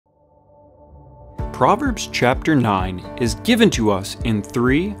Proverbs chapter 9 is given to us in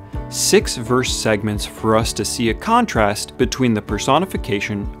 3 6-verse segments for us to see a contrast between the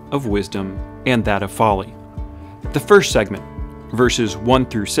personification of wisdom and that of folly. The first segment, verses 1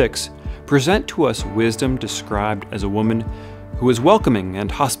 through 6, present to us wisdom described as a woman who is welcoming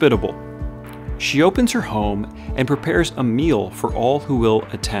and hospitable. She opens her home and prepares a meal for all who will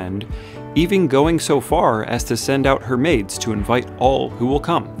attend, even going so far as to send out her maids to invite all who will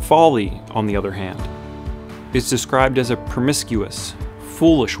come. Folly, on the other hand, is described as a promiscuous,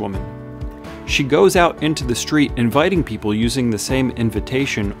 foolish woman. She goes out into the street inviting people using the same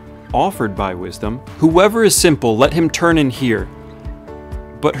invitation offered by wisdom. Whoever is simple, let him turn in here.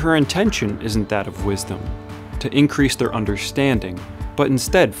 But her intention isn't that of wisdom, to increase their understanding, but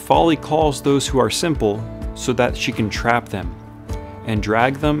instead folly calls those who are simple so that she can trap them and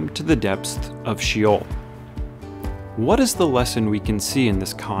drag them to the depths of Sheol. What is the lesson we can see in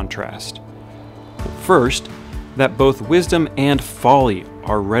this contrast? First, that both wisdom and folly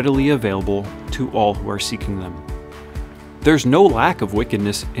are readily available to all who are seeking them. There's no lack of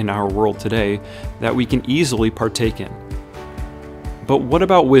wickedness in our world today that we can easily partake in. But what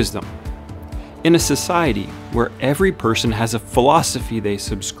about wisdom? In a society where every person has a philosophy they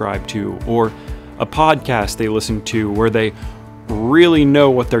subscribe to, or a podcast they listen to where they really know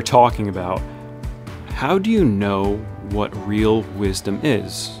what they're talking about, how do you know what real wisdom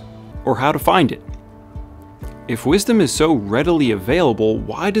is, or how to find it? If wisdom is so readily available,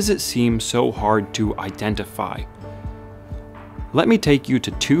 why does it seem so hard to identify? Let me take you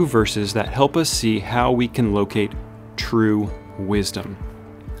to 2 verses that help us see how we can locate true wisdom.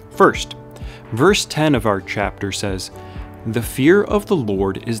 First, verse 10 of our chapter says, "The fear of the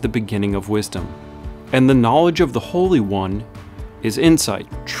Lord is the beginning of wisdom, and the knowledge of the Holy One is insight."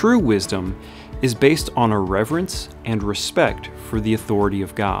 True wisdom is based on a reverence and respect for the authority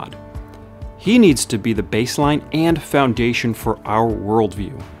of God. He needs to be the baseline and foundation for our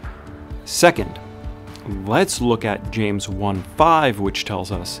worldview. Second, let's look at James 1:5, which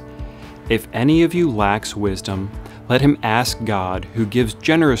tells us, "If any of you lacks wisdom, let him ask God, who gives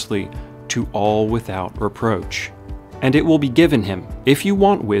generously to all without reproach, and it will be given him." If you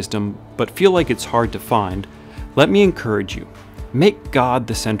want wisdom but feel like it's hard to find, let me encourage you. Make God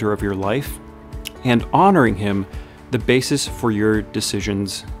the center of your life, and honoring Him the basis for your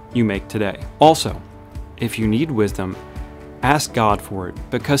decisions you make today. Also, if you need wisdom, ask God for it,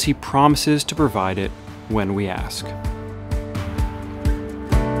 because He promises to provide it when we ask.